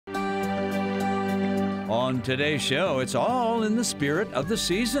On today's show, it's all in the spirit of the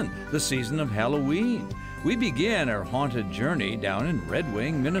season of Halloween. We begin our haunted journey down in Red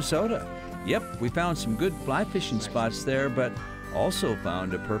Wing, Minnesota. Yep, we found some good fly fishing spots there, but also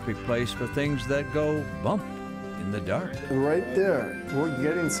found a perfect place for things that go bump in the dark. Right there, we're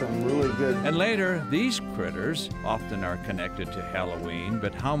getting some really good. And later, these critters often are connected to Halloween,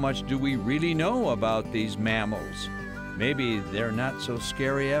 but how much do we really know about these mammals? Maybe they're not so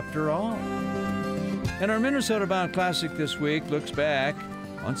scary after all. And our Minnesota Bound Classic this week looks back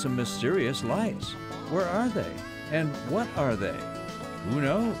on some mysterious lights. Where are they? And what are they? Who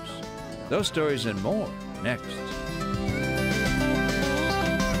knows? Those stories and more next.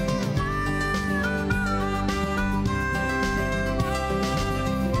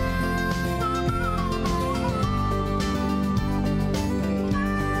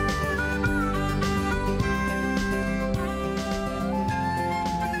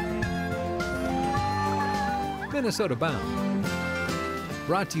 Minnesota Bound.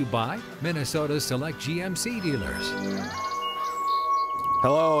 Brought to you by Minnesota's Select GMC dealers.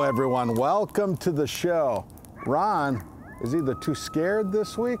 Hello, everyone. Welcome to the show. Ron is either too scared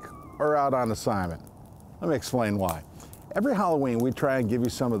this week or out on assignment. Let me explain why. Every Halloween, we try and give you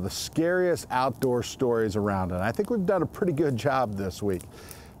some of the scariest outdoor stories around, and I think we've done a pretty good job this week.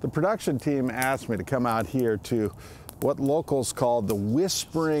 The production team asked me to come out here to what locals call the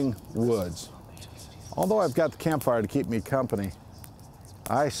Whispering Woods. Although I've got the campfire to keep me company,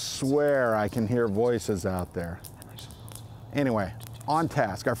 I swear I can hear voices out there. Anyway, on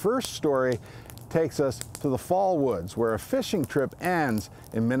task. Our first story takes us to the Fall Woods, where a fishing trip ends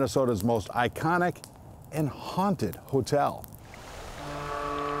in Minnesota's most iconic and haunted hotel.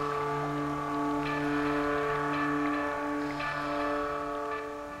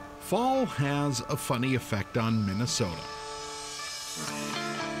 Fall has a funny effect on Minnesota.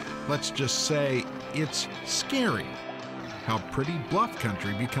 Let's just say it's scary how pretty bluff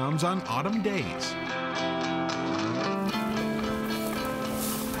country becomes on autumn days.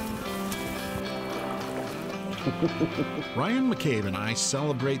 Ryan McCabe and I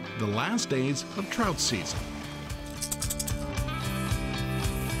celebrate the last days of trout season.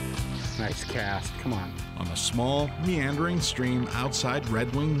 Nice cast, come on. On a small, meandering stream outside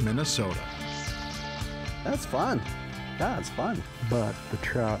Red Wing, Minnesota. That's fun. That's fun. But the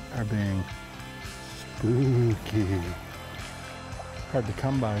trout are being spooky. Hard to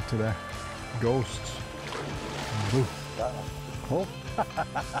come by today. Ghosts. Ooh. Oh.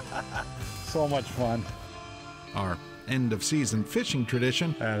 So much fun. Our end-of-season fishing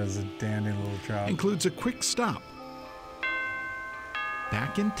tradition That is a dandy little trout. includes a quick stop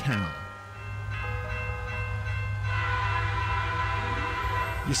back in town.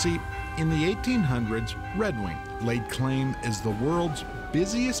 You see, in the 1800s, Red Wing laid claim as the world's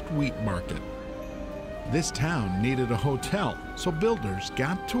busiest wheat market. This town needed a hotel, so builders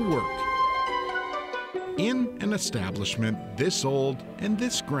got to work. In an establishment this old and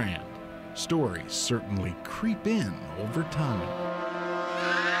this grand, stories certainly creep in over time.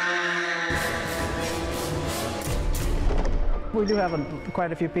 We do have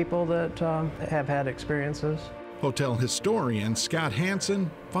quite a few people that have had experiences. Hotel historian Scott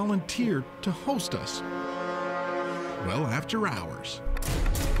Hansen volunteered to host us. Well, after hours.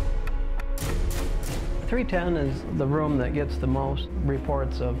 310 is the room that gets the most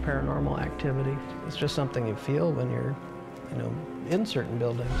reports of paranormal activity. It's just something you feel when you're, in certain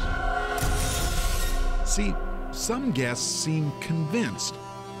buildings. See, some guests seem convinced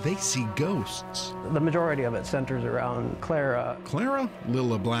they see ghosts. The majority of it centers around Clara. Clara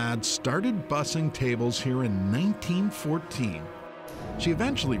Lilleblad started bussing tables here in 1914. She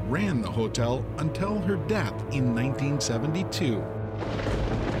eventually ran the hotel until her death in 1972.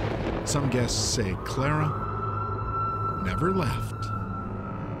 Some guests say Clara never left.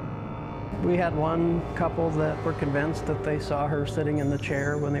 We had one couple that were convinced that they saw her sitting in the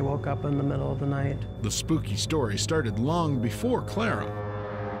chair when they woke up in the middle of the night. The spooky story started long before Clara.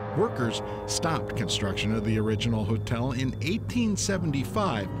 Workers stopped construction of the original hotel in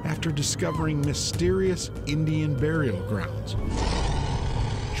 1875 after discovering mysterious Indian burial grounds.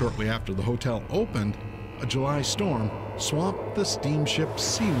 Shortly after the hotel opened, a July storm swamped the steamship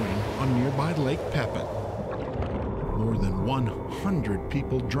Sea Wing on nearby Lake Pepin. More than 100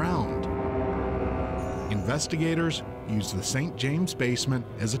 people drowned. Investigators used the St. James basement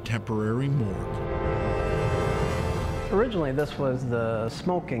as a temporary morgue. Originally, this was the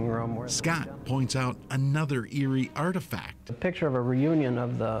smoking room. Where Scott points out another eerie artifact. a picture of a reunion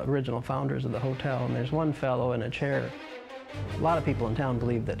of the original founders of the hotel, and there's one fellow in a chair. A lot of people in town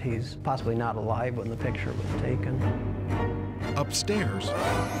believe that he's possibly not alive when the picture was taken. Upstairs,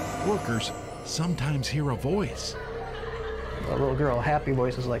 workers sometimes hear a voice. A little girl, happy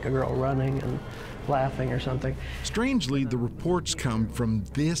voice is like a girl running and laughing or something. Strangely, the reports come from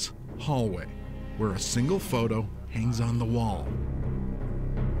this hallway, where a single photo hangs on the wall.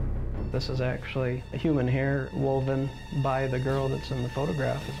 This is actually a human hair woven by the girl that's in the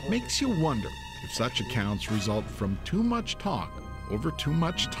photograph. Makes you wonder if such accounts result from too much talk over too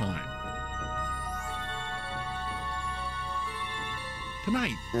much time.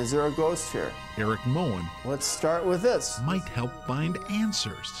 Tonight, is there a ghost here? Eric Moen Let's start with this. might help find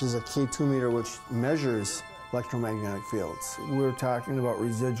answers. This is a K2 meter which measures electromagnetic fields. We're talking about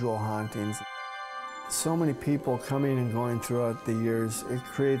residual hauntings. So many people coming and going throughout the years, it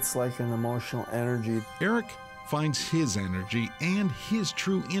creates like an emotional energy. Eric finds his energy and his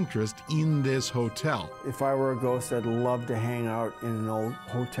true interest in this hotel. If I were a ghost, I'd love to hang out in an old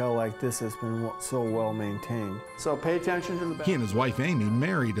hotel like this that's been so well maintained. So pay attention to the back. He and his wife Amy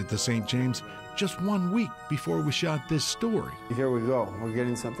married at the St. James just 1 week before we shot this story. Here we go. We're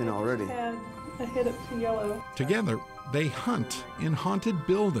getting something already. And I hit it to yellow. Together, they hunt in haunted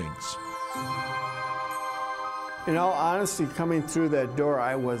buildings. In all honesty, coming through that door,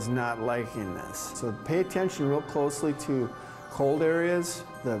 I was not liking this. So pay attention real closely to cold areas,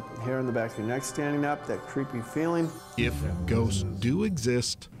 the hair on the back of your neck standing up, that creepy feeling. If ghosts do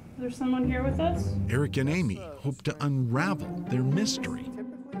exist, Is there someone here with us? Eric and Amy hope to unravel their mystery.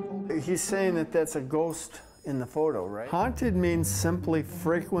 He's saying that that's a ghost in the photo, right? Haunted means simply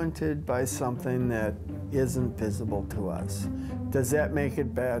frequented by something that isn't visible to us. Does that make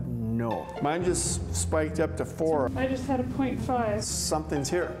it bad? No. Mine just spiked up to 4. I just had a 0.5.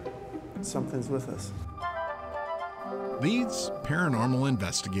 Something's here. Something's with us. These paranormal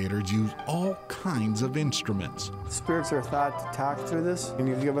investigators use all kinds of instruments. Spirits are thought to talk through this. Can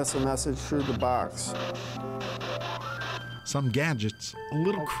you give us a message through the box? Some gadgets a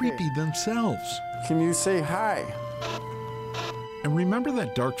little creepy themselves. Can you say hi? And remember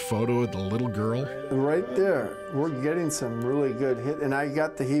that dark photo of the little girl? Right there. We're getting some really good hit, and I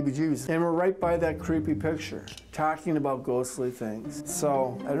got the heebie-jeebies. And we're right by that creepy picture, talking about ghostly things.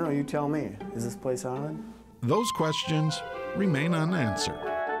 So, I don't know, you tell me. Is this place haunted? Those questions remain unanswered.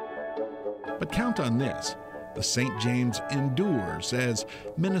 But count on this. The St. James endures as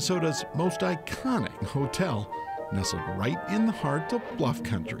Minnesota's most iconic hotel, nestled right in the heart of Bluff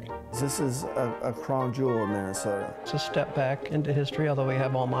Country. This is a crown jewel of Minnesota. It's a step back into history, although we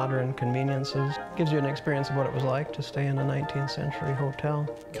have all modern conveniences. Gives you an experience of what it was like to stay in a 19th century hotel.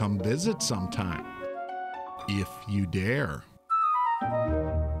 Come visit sometime, if you dare.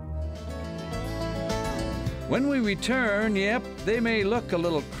 When we return, yep, they may look a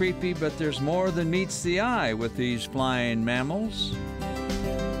little creepy, but there's more than meets the eye with these flying mammals.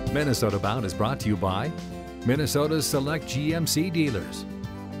 Minnesota Bound is brought to you by Minnesota's select GMC dealers,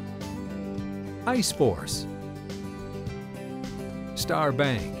 Ice Force, Star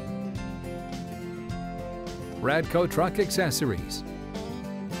Bank, Radco Truck Accessories,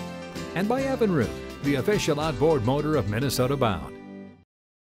 and by Evinrude, the official outboard motor of Minnesota Bound.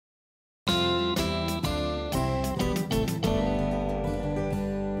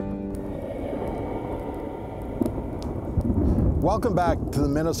 Welcome back to the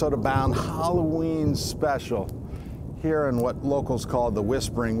Minnesota Bound Halloween special here in what locals call the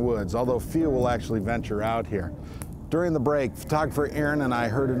Whispering Woods, although few will actually venture out here. During the break, photographer Aaron and I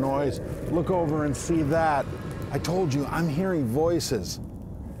heard a noise. Look over and see that. I told you, I'm hearing voices.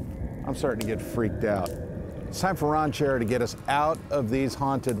 I'm starting to get freaked out. It's time for Ron Chair to get us out of these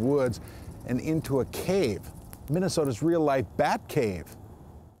haunted woods and into a cave, Minnesota's real-life bat cave.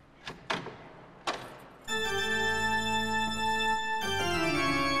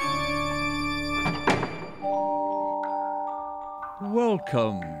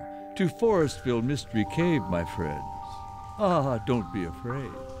 Welcome to Forestville Mystery Cave, my friends. Ah, don't be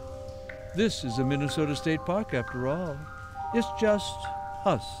afraid. This is a Minnesota State Park after all. It's just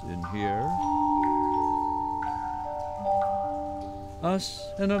us in here. Us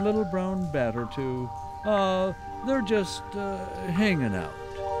and a little brown bat or two. They're just hanging out.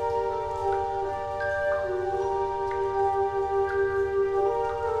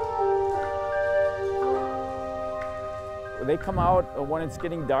 They come out when it's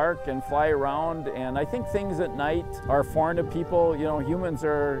getting dark and fly around, and I think things at night are foreign to people. You know, humans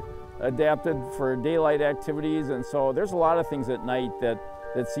are adapted for daylight activities, and so there's a lot of things at night that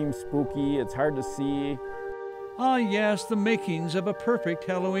seem spooky. It's hard to see. Ah, yes, the makings of a perfect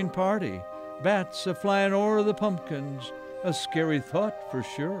Halloween party. Bats a-flying o'er the pumpkins. A scary thought for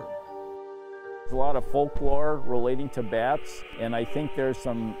sure. There's a lot of folklore relating to bats, and I think there's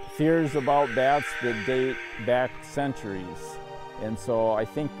some fears about bats that date back centuries. And so I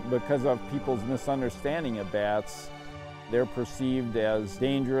think because of people's misunderstanding of bats, they're perceived as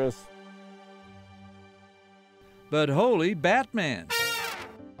dangerous. But holy Batman!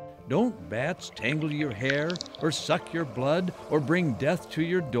 Don't bats tangle your hair or suck your blood or bring death to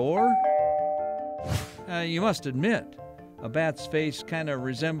your door? You must admit, a bat's face kind of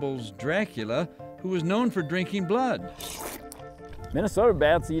resembles Dracula, who was known for drinking blood. Minnesota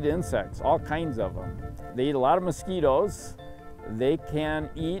bats eat insects, all kinds of them. They eat a lot of mosquitoes. They can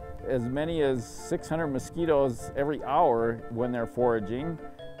eat as many as 600 mosquitoes every hour when they're foraging.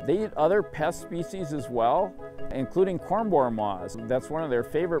 They eat other pest species as well, including cornborer moths. That's one of their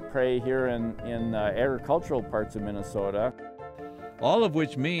favorite prey here in agricultural parts of Minnesota. All of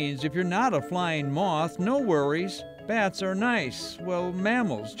which means if you're not a flying moth, no worries. Bats are nice, well,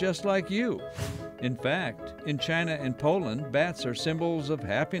 mammals just like you. In fact, in China and Poland, bats are symbols of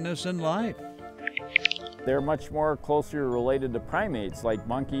happiness and life. They're much more closely related to primates like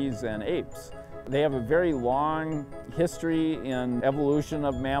monkeys and apes. They have a very long history in evolution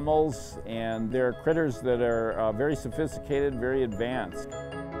of mammals, and they're critters that are very sophisticated, very advanced.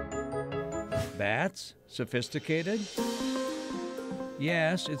 Bats? Sophisticated?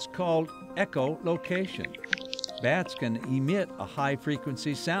 Yes, it's called echolocation. Bats can emit a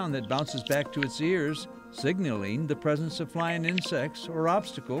high-frequency sound that bounces back to its ears, signaling the presence of flying insects or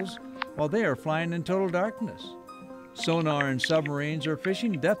obstacles while they are flying in total darkness. Sonar in submarines or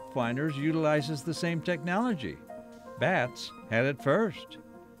fishing depth finders utilizes the same technology. Bats had it first.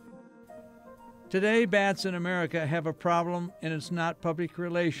 Today, bats in America have a problem, and it's not public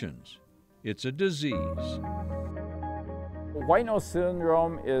relations. It's a disease. White nose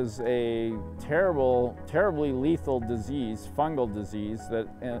syndrome is a terribly lethal disease, fungal disease, that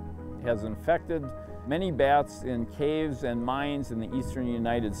has infected many bats in caves and mines in the eastern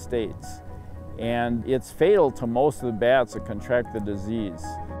United States. And it's fatal to most of the bats that contract the disease.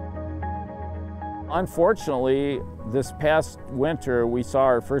 Unfortunately, this past winter, we saw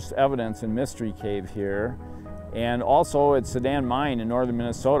our first evidence in Mystery Cave here, and also at Sedan Mine in northern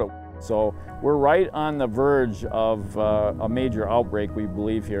Minnesota. So we're right on the verge of a major outbreak, we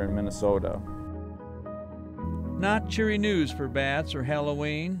believe, here in Minnesota. Not cheery news for bats or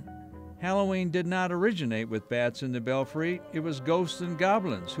Halloween. Halloween did not originate with bats in the belfry. It was ghosts and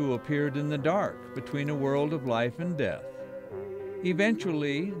goblins who appeared in the dark between a world of life and death.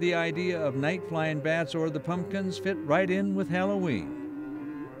 Eventually, the idea of night-flying bats or the pumpkins fit right in with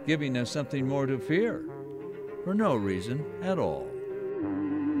Halloween, giving us something more to fear, for no reason at all.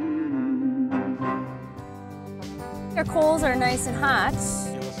 Your coals are nice and hot.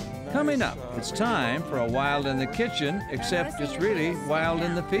 Coming up, it's time for a Wild in the Kitchen, except it's really wild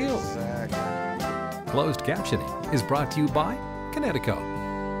in the field. Closed captioning is brought to you by Connecticut.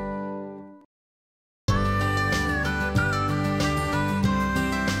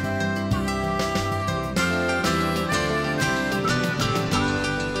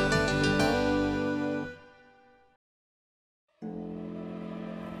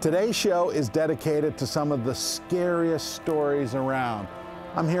 Today's show is dedicated to some of the scariest stories around.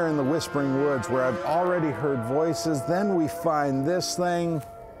 I'm here in the Whispering Woods where I've already heard voices. Then we find this thing.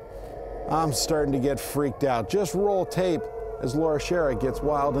 I'm starting to get freaked out. Just roll tape as Laura Shera gets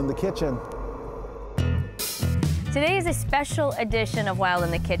wild in the kitchen. Today is a special edition of Wild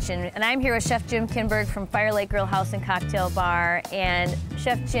in the Kitchen, and I'm here with Chef Jim Kinberg from Firelight Grill House and Cocktail Bar. And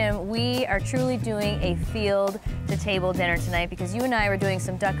Chef Jim, we are truly doing a field-to-table dinner tonight because you and I were doing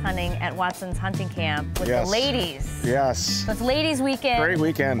some duck hunting at Watson's Hunting Camp with the ladies. Yes. So it's ladies' weekend. Great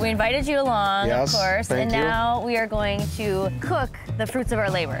weekend. We invited you along, of course, thank you. Now we are going to cook the fruits of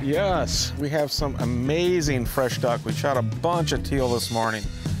our labor. Yes, we have some amazing fresh duck. We shot a bunch of teal this morning.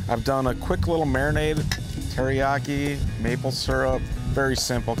 I've done a quick little marinade, teriyaki, maple syrup, very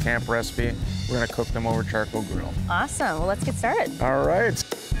simple camp recipe. We're gonna cook them over charcoal grill. Awesome, well, let's get started. All right.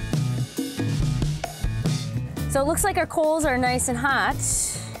 So it looks like our coals are nice and hot.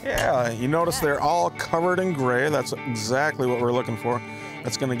 Yeah, you notice they're all covered in gray. That's exactly what we're looking for.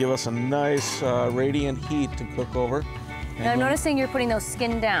 That's gonna give us a nice radiant heat to cook over. And I'm noticing you're putting those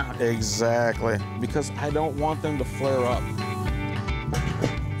skin down. Exactly, because I don't want them to flare up.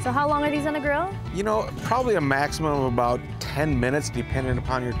 So how long are these on the grill? You know, probably a maximum of about 10 minutes, depending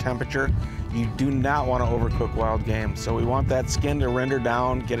upon your temperature. You do not want to overcook wild game, so we want that skin to render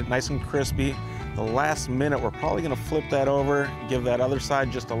down, get it nice and crispy. The last minute, we're probably going to flip that over, give that other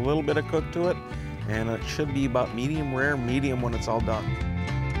side just a little bit of cook to it, and it should be about medium rare, medium when it's all done.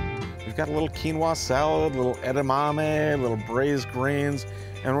 We've got a little quinoa salad, a little edamame, a little braised greens,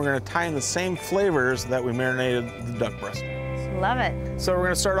 and we're going to tie in the same flavors that we marinated the duck breast. Love it. So we're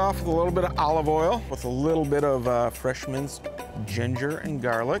going to start off with a little bit of olive oil with a little bit of fresh minced ginger and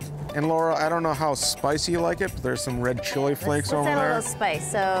garlic. And Laura, I don't know how spicy you like it, but there's some red chili flakes over Let's add a there. little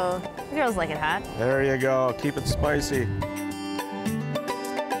spice, so the girls like it hot. There you go, keep it spicy.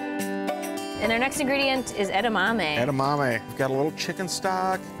 And our next ingredient is edamame. Edamame. We've got a little chicken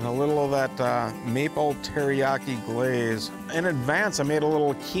stock and a little of that maple teriyaki glaze. In advance, I made a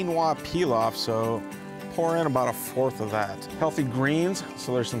little quinoa pilaf, so pour in about 1/4 of that. Healthy greens,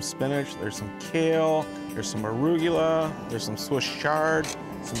 so there's some spinach, there's some kale, there's some arugula, there's some Swiss chard,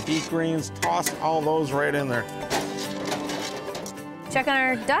 some beet greens. Toss all those right in there. Check on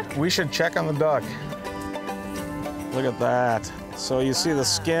our duck. We should check on the duck. Look at that. So you see the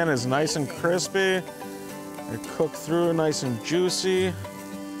skin is nice and crispy. It cooked through nice and juicy.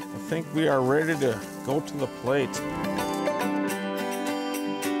 I think we are ready to go to the plate.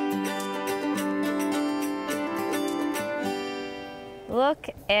 Look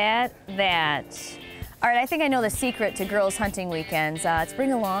at that. All right, I think I know the secret to girls' hunting weekends. It's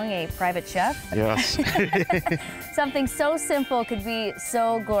bring along a private chef. Yes. Something so simple could be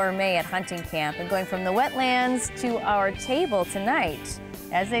so gourmet at hunting camp. And going from the wetlands to our table tonight,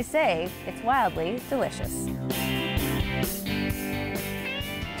 as they say, it's wildly delicious.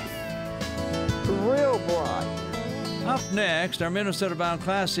 Real bright. Up next, our Minnesota Bound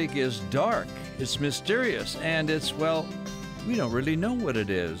Classic is dark, it's mysterious, and it's, well, we don't really know what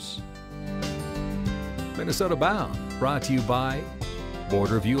it is. Minnesota Bound, brought to you by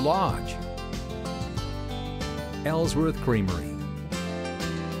Border View Lodge, Ellsworth Creamery,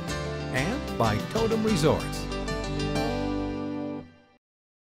 and by Totem Resorts.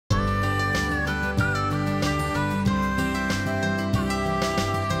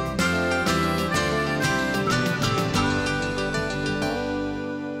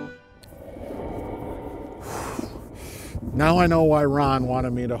 Now I know why Ron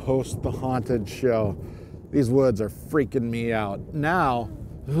wanted me to host the haunted show. These woods are freaking me out. Now,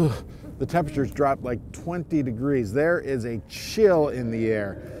 the temperature's dropped like 20 degrees. There is a chill in the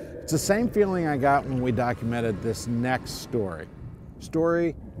air. It's the same feeling I got when we documented this next story.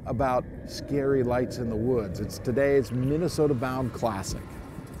 Story about scary lights in the woods. It's today's Minnesota Bound Classic.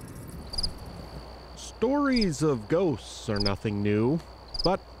 Stories of ghosts are nothing new,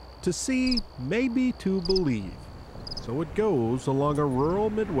 but to see may be to believe. So it goes along a rural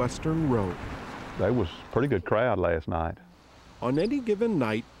Midwestern road. There was a pretty good crowd last night. On any given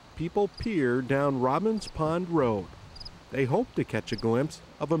night, people peer down Robbins Pond Road. They hope to catch a glimpse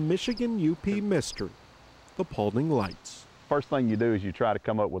of a Michigan UP mystery, the Paulding Lights. First thing you do is you try to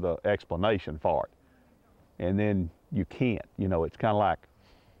come up with an explanation for it. And then you can't. You know, it's kind of like,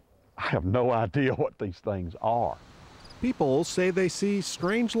 I have no idea what these things are. People say they see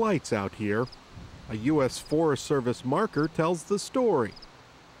strange lights out here. A U.S. Forest Service marker tells the story.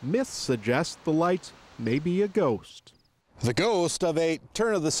 Myths suggest the lights may be a ghost. The ghost of a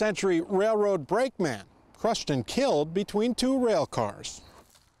turn-of-the-century railroad brakeman, crushed and killed between two rail cars.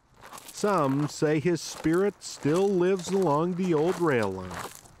 Some say his spirit still lives along the old rail line.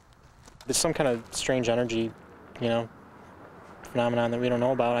 There's some kind of strange energy, you know, phenomenon that we don't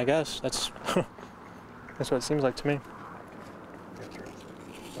know about, I guess. That's what it seems like to me.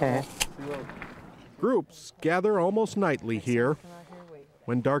 Groups gather almost nightly here.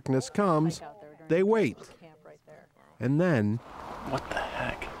 When darkness comes, they wait. And then... What the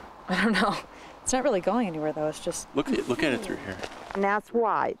heck? I don't know. It's not really going anywhere, though. It's just... Look at it through here. Now it's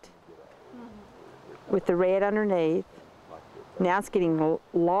white with the red underneath. Now it's getting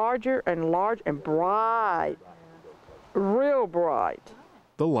larger and larger and bright, real bright.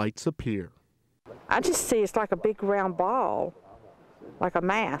 The lights appear. I just see it's like a big round ball, like a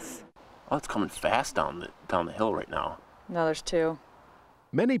mass. Oh, it's coming fast down the hill right now. No, there's two.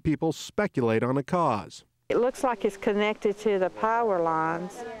 Many people speculate on a cause. It looks like it's connected to the power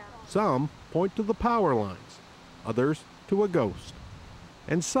lines. Some point to the power lines, others to a ghost.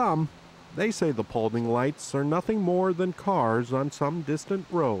 And some, they say the Paulding lights are nothing more than cars on some distant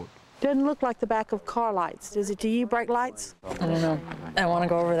road. Doesn't look like the back of car lights. Does it to you, brake lights? I don't know. I want to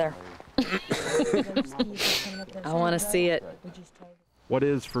go over there. I want to see it. What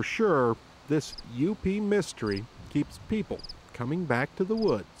is for sure, this UP mystery keeps people coming back to the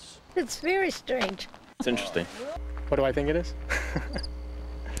woods. It's very strange. It's interesting. What do I think it is?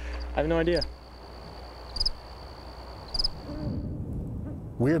 I have no idea.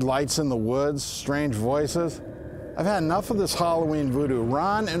 Weird lights in the woods, strange voices. I've had enough of this Halloween voodoo.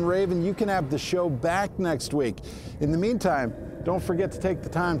 Ron and Raven, you can have the show back next week. In the meantime, don't forget to take the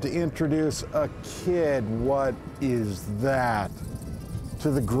time to introduce a kid. What is that? To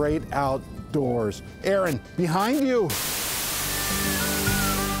the great outdoors. Aaron, behind you.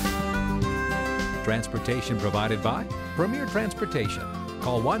 Transportation provided by Premier Transportation.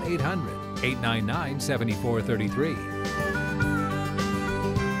 Call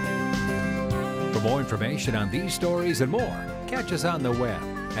 1-800-899-7433. For more information on these stories and more, catch us on the web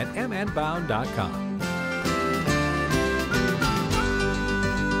at mnbound.com.